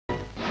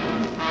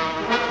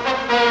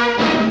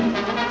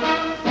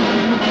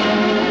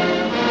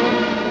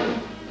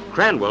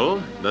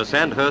Cranwell, the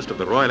Sandhurst of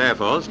the Royal Air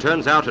Force,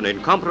 turns out an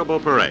incomparable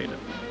parade.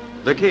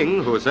 The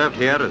King, who served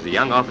here as a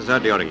young officer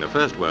during the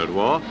First World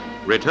War,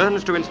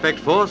 returns to inspect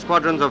 4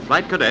 squadrons of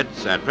flight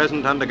cadets at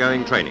present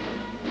undergoing training.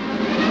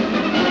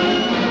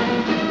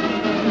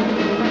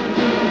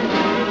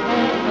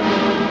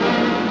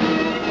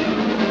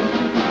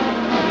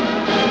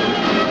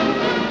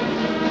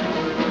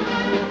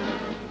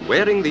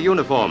 Wearing the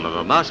uniform of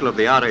a Marshal of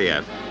the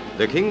R.A.F.,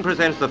 the King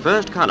presents the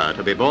first colour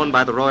to be borne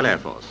by the Royal Air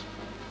Force.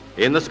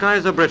 In the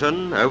skies of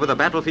Britain, over the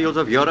battlefields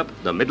of Europe,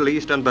 the Middle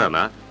East and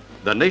Burma,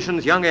 the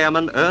nation's young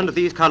airmen earned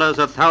these colours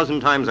 1,000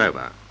 times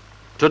over.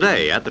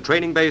 Today, at the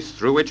training base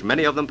through which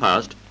many of them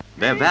passed,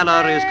 their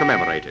valour is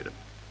commemorated.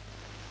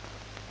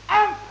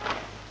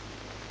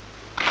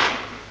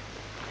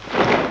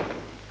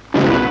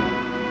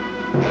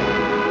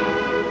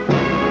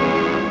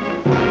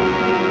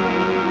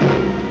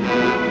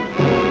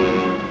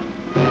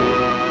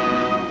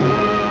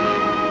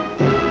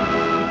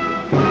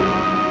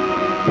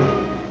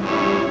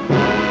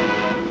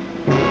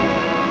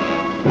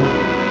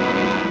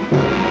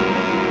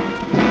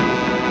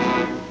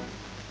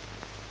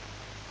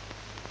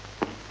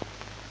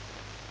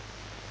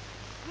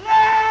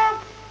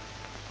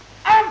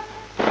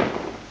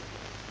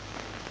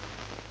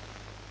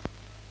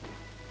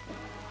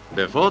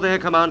 Before their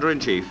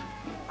Commander-in-Chief,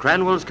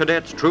 Cranwell's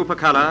cadets troop a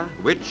colour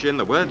which, in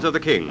the words of the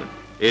King,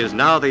 is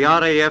now the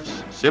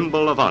R.A.F's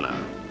symbol of honour.